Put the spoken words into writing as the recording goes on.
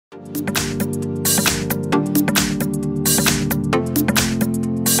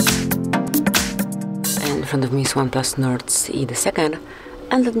front of me is OnePlus Nord CE the second,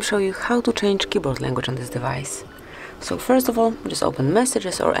 and let me show you how to change keyboard language on this device. So first of all, just open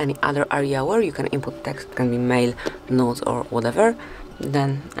messages or any other area where you can input text. It can be mail, notes or whatever.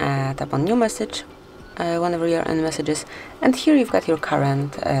 Then tap on new message whenever you're in messages, and here you've got your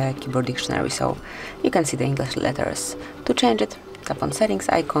current keyboard dictionary, so you can see the English letters. To change it, tap on settings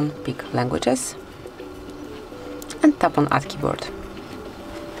icon, pick languages and tap on add keyboard.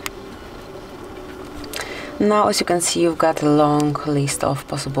 Now, as you can see, you've got a long list of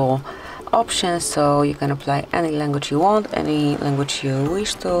possible options, so you can apply any language you want, any language you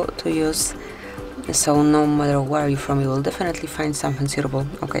wish to use. So no matter where you're from, you will definitely find something suitable.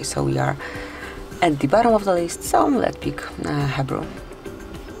 Okay, so we are at the bottom of the list, so let's pick Hebrew.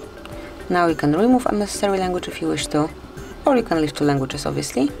 Now you can remove unnecessary language if you wish to, or you can leave two languages,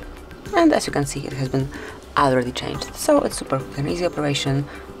 obviously. And as you can see, it has been already changed. So it's super quick and easy operation.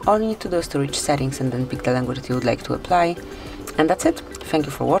 All you need to do is to reach settings and then pick the language that you would like to apply. And that's it. Thank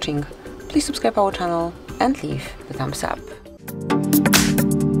you for watching. Please subscribe our channel and leave the thumbs up.